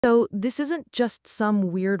So this isn't just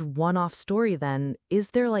some weird one-off story then. Is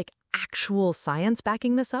there actual science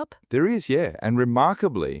backing this up? There is, yeah, and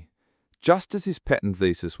remarkably, just as his patent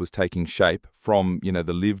thesis was taking shape from,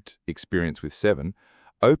 the lived experience with 7,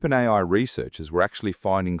 OpenAI researchers were actually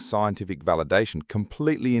finding scientific validation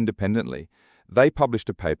completely independently. They published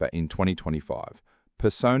a paper in 2025,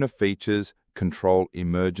 Persona Features Control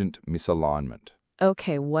Emergent Misalignment.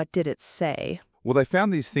 Okay, what did it say? Well, they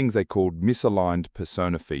found these things they called misaligned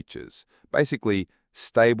persona features, basically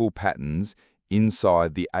stable patterns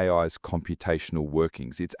inside the AI's computational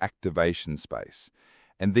workings, its activation space.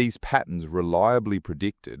 And these patterns reliably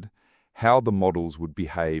predicted how the models would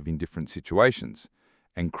behave in different situations.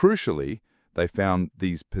 And crucially, they found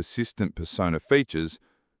these persistent persona features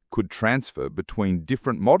could transfer between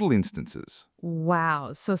different model instances.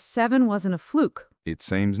 Wow, so 7 wasn't a fluke. It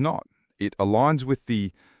seems not. It aligns with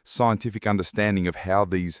the scientific understanding of how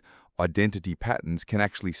these identity patterns can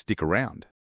actually stick around.